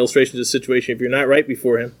another illustration of the situation. If you're not right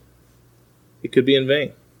before him, it could be in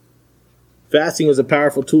vain. Fasting is a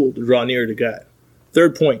powerful tool to draw nearer to God.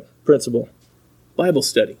 Third point, principle, Bible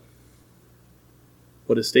study.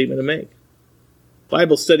 What a statement to make.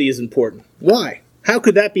 Bible study is important. Why? How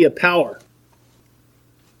could that be a power?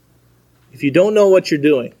 If you don't know what you're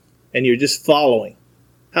doing and you're just following,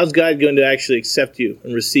 how's God going to actually accept you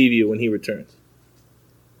and receive you when he returns?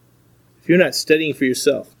 If you're not studying for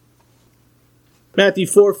yourself. Matthew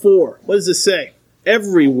 4:4. What does it say?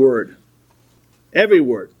 Every word. Every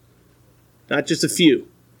word. Not just a few.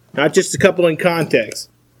 Not just a couple in context.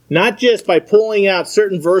 Not just by pulling out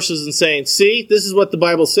certain verses and saying, see, this is what the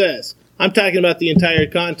Bible says. I'm talking about the entire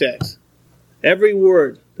context. Every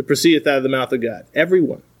word that proceedeth out of the mouth of God. Every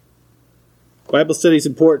one. Bible study is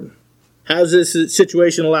important. How does this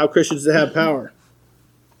situation allow Christians to have power?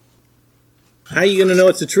 How are you going to know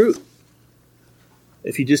it's the truth?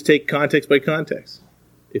 If you just take context by context.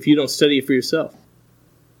 If you don't study it for yourself.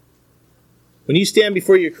 When you stand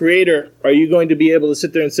before your Creator, are you going to be able to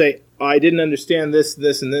sit there and say, oh, I didn't understand this,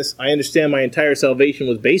 this, and this. I understand my entire salvation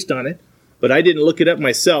was based on it, but I didn't look it up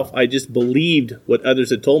myself. I just believed what others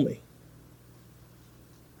had told me.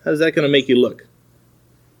 How's that going to make you look?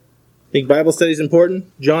 Think Bible study is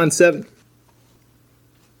important? John 7.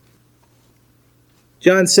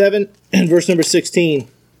 John 7 and verse number 16.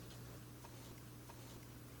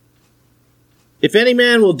 If any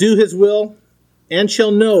man will do his will and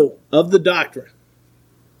shall know of the doctrine.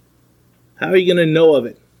 How are you going to know of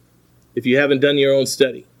it if you haven't done your own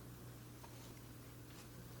study?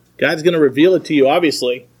 God's going to reveal it to you,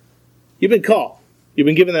 obviously. You've been called. You've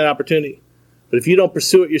been given that opportunity. But if you don't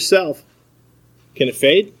pursue it yourself, can it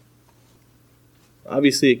fade?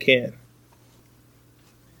 Obviously it can.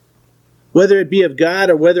 Whether it be of God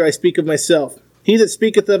or whether I speak of myself. He that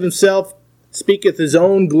speaketh of himself speaketh his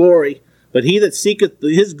own glory, but he that seeketh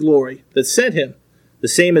his glory that sent him, the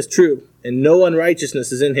same is true, and no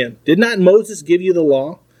unrighteousness is in him. Did not Moses give you the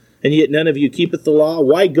law, and yet none of you keepeth the law?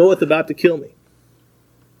 Why goeth about to kill me?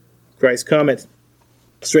 Christ comments,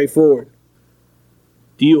 straightforward.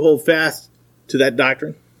 Do you hold fast to that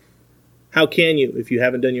doctrine? How can you if you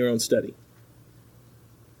haven't done your own study?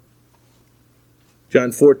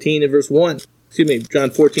 John 14 and verse 1.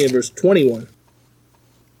 John 14 and verse 21.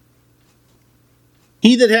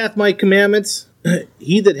 He that hath my commandments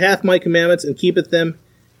and keepeth them,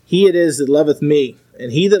 he it is that loveth me.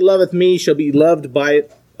 And he that loveth me shall be loved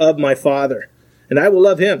of my Father. And I will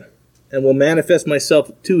love him, and will manifest myself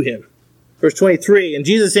to him. Verse 23, and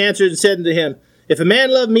Jesus answered and said unto him, if a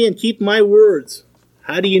man love me and keep my words,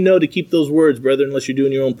 how do you know to keep those words, brother, unless you're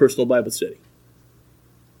doing your own personal Bible study?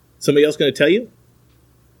 Somebody else going to tell you?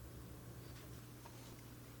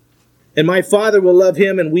 And my Father will love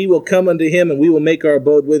him, and we will come unto him, and we will make our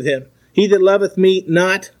abode with him. He that loveth me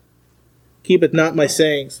not, keepeth not my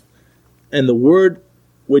sayings. And the word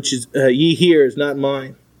which ye hear is not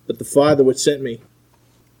mine, but the Father which sent me.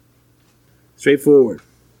 Straightforward.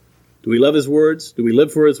 Do we love his words? Do we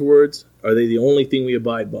live for his words? Are they the only thing we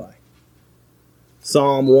abide by?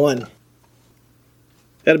 Psalm 1.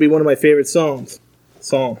 That'll be one of my favorite psalms.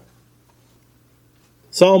 Psalm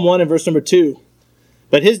 1 and verse number 2.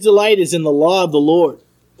 But his delight is in the law of the Lord.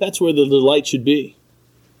 That's where the delight should be.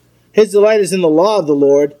 His delight is in the law of the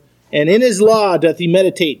Lord, and in his law doth he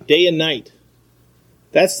meditate day and night.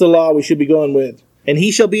 That's the law we should be going with. And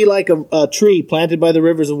he shall be like a tree planted by the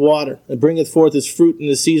rivers of water, and bringeth forth his fruit in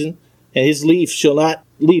the season, and his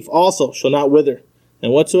leaf also shall not wither,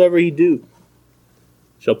 and whatsoever he do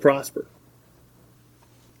shall prosper.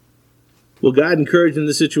 Will God encourage in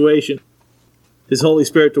this situation his Holy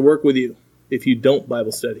Spirit to work with you if you don't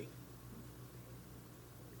Bible study?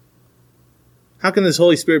 How can this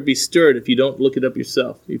Holy Spirit be stirred if you don't look it up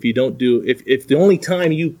yourself? If you don't if the only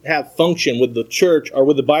time you have function with the church or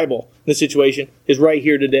with the Bible in this situation is right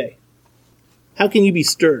here today? How can you be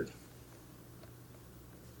stirred?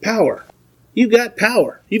 Power. You've got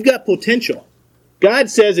power. You've got potential. God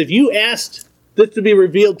says if you asked this to be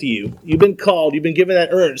revealed to you, you've been called, you've been given that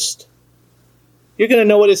earnest, you're going to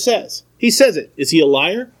know what it says. He says it. Is he a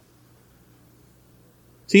liar?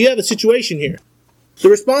 So you have a situation here. The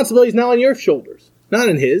responsibility is now on your shoulders, not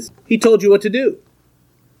on his. He told you what to do.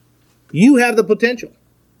 You have the potential.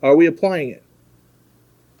 Are we applying it?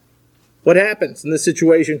 What happens in this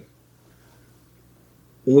situation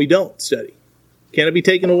when we don't study? Can it be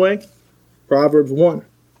taken away? Proverbs 1.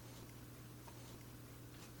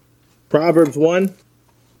 Proverbs 1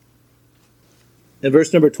 and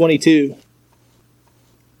verse number 22.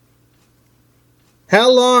 How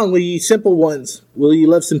long will ye simple ones, will ye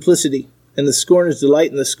love simplicity? And the scorners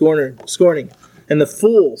delight in the scorning, and the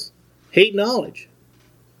fools hate knowledge.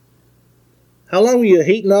 How long will you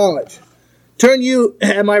hate knowledge? Turn you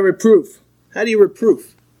at my reproof. How do you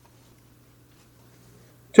reproof?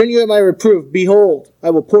 Turn you at my reproof. Behold,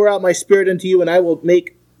 I will pour out my spirit unto you, and I will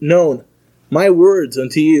make known my words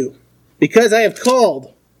unto you. Because I have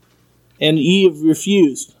called, and ye have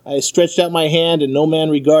refused. I have stretched out my hand, and no man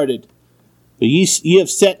regarded. But ye have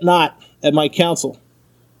set not at my counsel,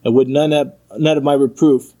 and would none of my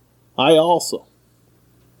reproof. I also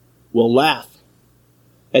will laugh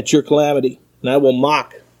at your calamity, and I will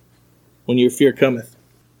mock when your fear cometh.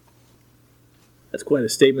 That's quite a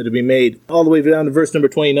statement to be made. All the way down to verse number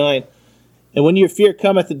 29. And when your fear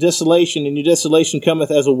cometh to desolation, and your desolation cometh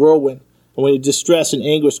as a whirlwind, and when your distress and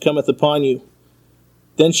anguish cometh upon you,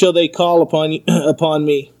 then shall they call upon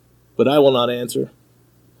me, but I will not answer.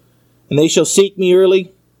 And they shall seek me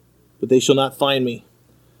early, but they shall not find me.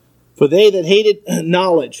 For they that hated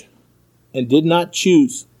knowledge, and did not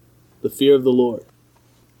choose the fear of the Lord.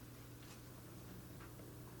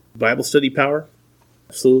 Bible study power?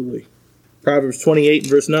 Absolutely. Proverbs 28 and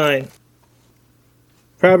verse 9.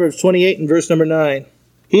 Proverbs 28 and verse number 9.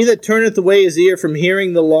 He that turneth away his ear from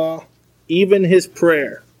hearing the law, even his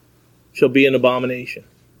prayer shall be an abomination.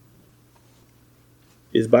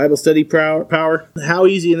 Is Bible study power? How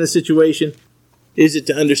easy in this situation is it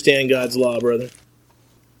to understand God's law, brother?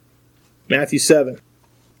 Matthew 7.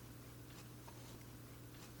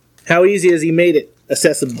 How easy has he made it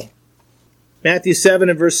accessible? Matthew 7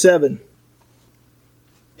 and verse 7.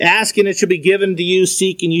 Ask and it shall be given to you,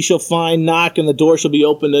 seek and you shall find, knock and the door shall be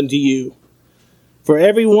opened unto you. For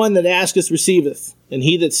every one that asketh receiveth, and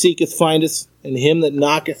he that seeketh findeth, and him that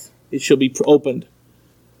knocketh it shall be opened.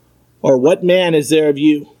 Or what man is there of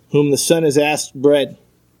you, whom the son has asked bread?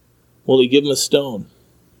 Will he give him a stone?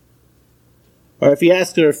 Or if he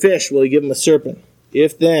asks her a fish, will he give him a serpent?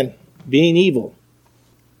 If then, being evil,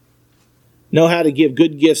 know how to give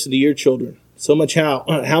good gifts unto your children, so much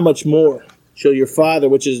how much more shall your Father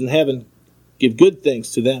which is in heaven give good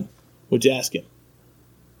things to them which ask him.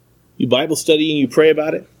 You Bible study and you pray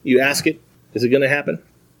about it. You ask it. Is it going to happen?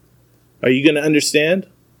 Are you going to understand?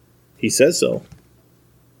 He says so.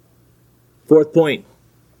 Fourth point.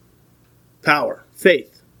 Power.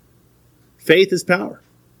 Faith. Faith is power.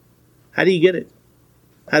 How do you get it?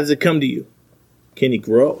 How does it come to you? Can you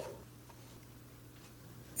grow?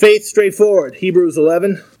 Faith, straightforward. Hebrews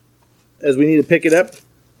 11, as we need to pick it up,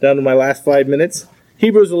 down to my last 5 minutes.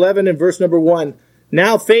 Hebrews 11 and verse number 1.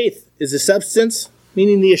 Now faith is the substance,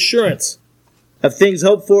 meaning the assurance, of things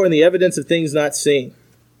hoped for and the evidence of things not seen.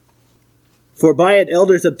 For by it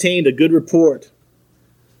elders obtained a good report.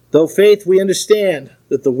 Though faith we understand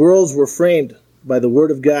that the worlds were framed by the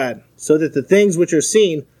word of God, so that the things which are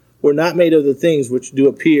seen were not made of the things which do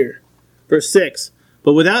appear. Verse 6.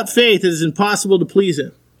 But without faith it is impossible to please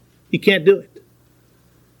him. You can't do it.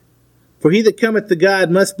 For he that cometh to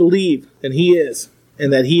God must believe, and he is,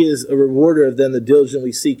 and that he is a rewarder of them that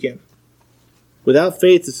diligently seek him. Without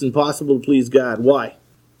faith it's impossible to please God. Why?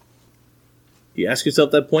 You ask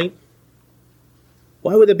yourself that point?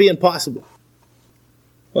 Why would it be impossible?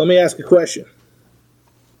 Well, let me ask a question.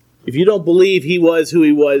 If you don't believe he was who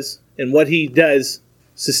he was, and what he does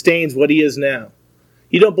sustains what he is now,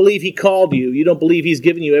 you don't believe he called you, you don't believe he's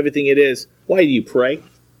given you everything it is, why do you pray?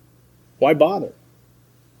 Why bother?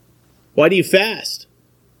 Why do you fast?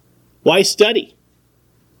 Why study?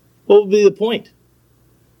 What would be the point?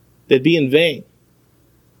 That'd be in vain.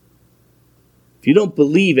 If you don't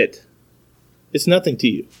believe it, it's nothing to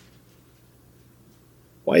you.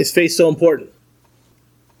 Why is faith so important?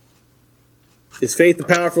 Is faith a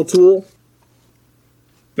powerful tool?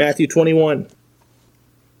 Matthew 21.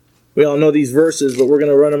 We all know these verses, but we're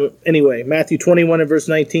going to run them anyway. Matthew 21 and verse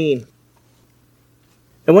 19.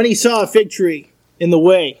 And when he saw a fig tree in the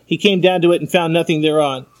way, he came down to it and found nothing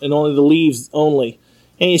thereon, and only the leaves only.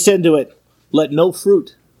 And he said to it, let no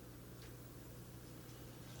fruit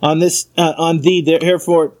on thee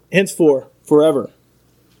therefore henceforth forever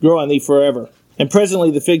grow on thee forever. And presently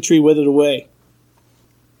the fig tree withered away.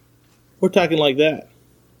 We're talking like that.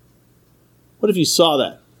 What if you saw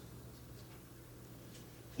that?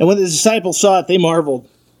 And when the disciples saw it, they marveled,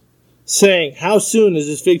 saying, how soon is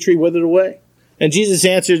this fig tree withered away? And Jesus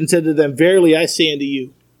answered and said to them, verily I say unto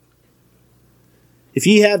you, if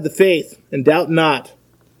ye have the faith and doubt not,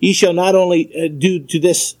 ye shall not only do to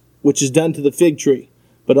this which is done to the fig tree,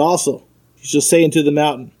 but also ye shall say unto the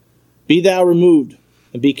mountain, be thou removed,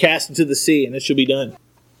 and be cast into the sea, and it shall be done.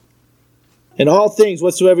 And all things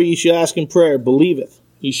whatsoever ye shall ask in prayer, believeth,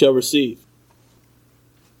 ye shall receive.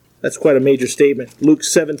 That's quite a major statement. Luke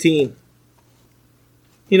 17.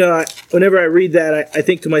 You know, whenever I read that, I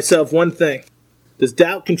think to myself one thing. Does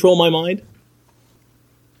doubt control my mind?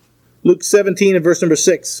 Luke 17 and verse number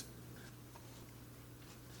 6.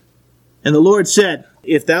 And the Lord said,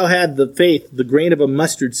 if thou had the faith, the grain of a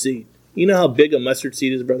mustard seed. You know how big a mustard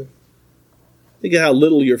seed is, brother? Think of how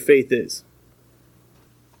little your faith is.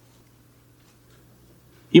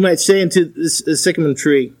 You might say unto this sycamore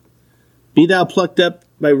tree, be thou plucked up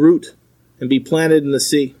by root, and be planted in the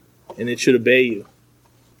sea, and it should obey you.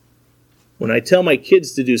 When I tell my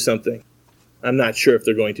kids to do something, I'm not sure if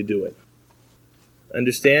they're going to do it.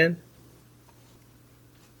 Understand?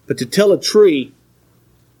 But to tell a tree,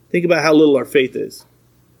 think about how little our faith is.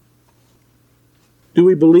 Do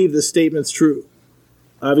we believe this statement's true?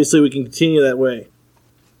 Obviously, we can continue that way.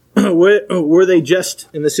 Were they just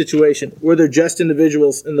in the situation? Were there just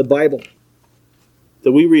individuals in the Bible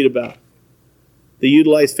that we read about that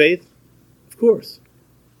utilize faith? Of course.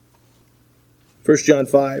 1 John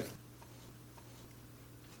 5.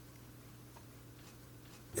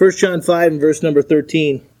 1 John 5 and verse number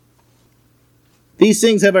 13. These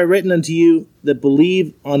things have I written unto you that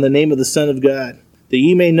believe on the name of the Son of God, that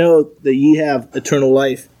ye may know that ye have eternal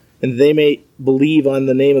life, and that they may believe on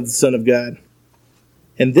the name of the Son of God.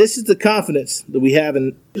 And this is the confidence that we have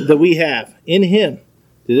in him,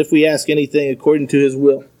 that if we ask anything according to his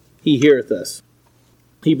will, he heareth us.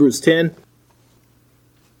 Hebrews 10.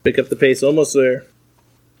 Pick up the pace, almost there.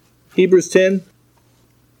 Hebrews 10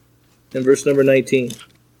 and verse number 19.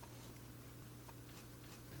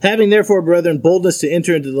 Having therefore, brethren, boldness to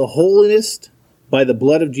enter into the holiest by the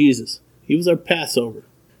blood of Jesus. He was our Passover.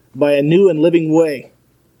 By a new and living way,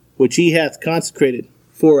 which he hath consecrated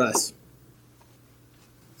for us.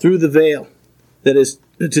 Through the veil, that is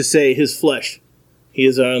to say, his flesh. He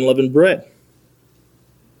is our unleavened bread.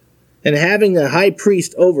 And having a high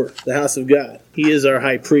priest over the house of God. He is our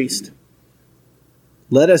high priest.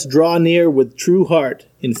 Let us draw near with true heart,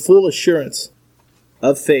 in full assurance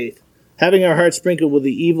of faith, having our hearts sprinkled with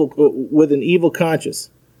an evil conscience,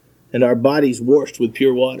 and our bodies washed with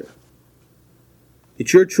pure water.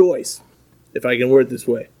 It's your choice, if I can word it this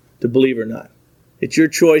way, to believe or not. It's your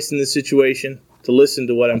choice in this situation to listen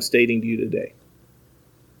to what I'm stating to you today.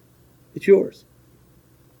 It's yours.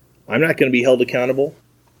 I'm not going to be held accountable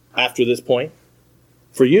after this point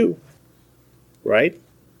for you, right?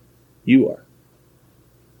 You are.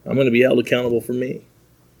 I'm going to be held accountable for me.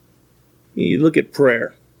 You look at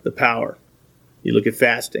prayer, the power. You look at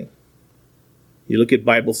fasting. You look at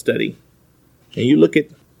Bible study. And you look at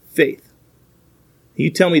faith. You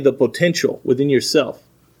tell me the potential within yourself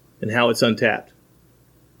and how it's untapped.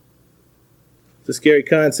 It's a scary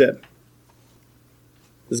concept.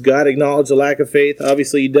 Does God acknowledge the lack of faith?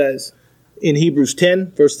 Obviously he does. In Hebrews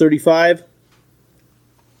 10, verse 35,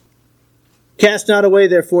 cast not away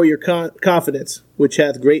therefore your confidence, which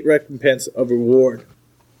hath great recompense of reward.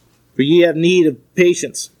 For ye have need of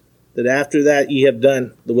patience, that after that ye have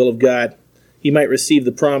done the will of God, ye might receive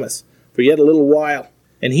the promise. For yet a little while,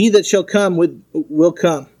 and he that shall come will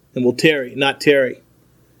come, and will tarry, not tarry.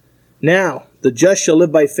 Now the just shall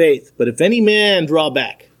live by faith, but if any man draw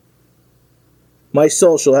back, my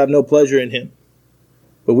soul shall have no pleasure in him.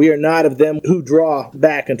 But we are not of them who draw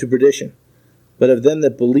back unto perdition, but of them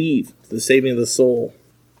that believe to the saving of the soul.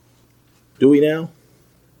 Do we now?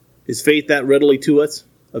 Is faith that readily to us,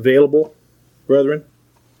 available, brethren?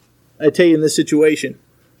 I tell you in this situation,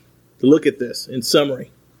 to look at this in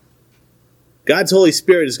summary. God's Holy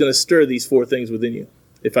Spirit is going to stir these four things within you,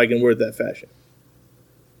 if I can word that fashion.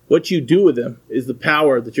 What you do with them is the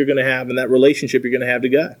power that you're going to have and that relationship you're going to have to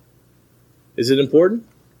God. Is it important?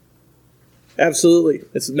 Absolutely.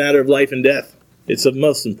 It's a matter of life and death. It's of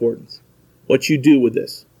most importance. What you do with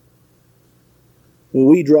this. Will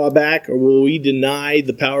we draw back or will we deny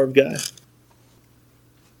the power of God?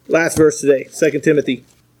 Last verse today, 2 Timothy.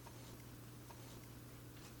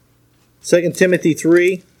 2 Timothy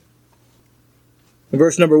 3, and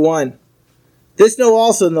verse number 1. This know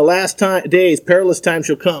also in the last days perilous times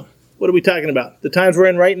shall come. What are we talking about? The times we're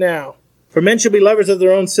in right now. For men shall be lovers of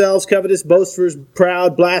their own selves, covetous, boasters,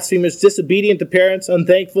 proud, blasphemers, disobedient to parents,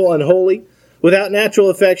 unthankful, unholy, without natural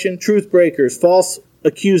affection, truth breakers, false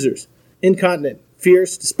accusers, incontinent,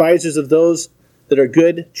 fierce, despisers of those that are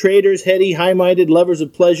good, traitors, heady, high-minded, lovers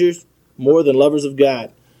of pleasures, more than lovers of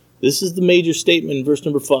God. This is the major statement in verse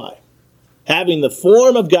number 5. Having the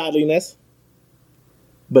form of godliness,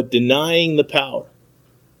 but denying the power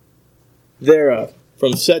thereof.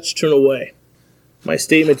 From such turn away. My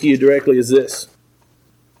statement to you directly is this.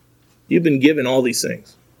 You've been given all these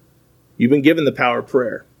things. You've been given the power of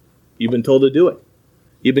prayer. You've been told to do it.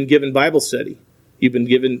 You've been given Bible study. You've been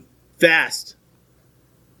given fast.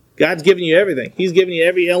 God's given you everything. He's given you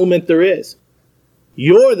every element there is.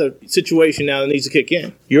 You're the situation now that needs to kick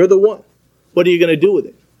in. You're the one. What are you going to do with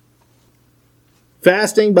it?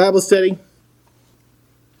 Fasting, Bible study.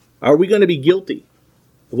 Are we going to be guilty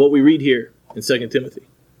of what we read here in 2 Timothy?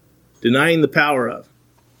 Denying the power of.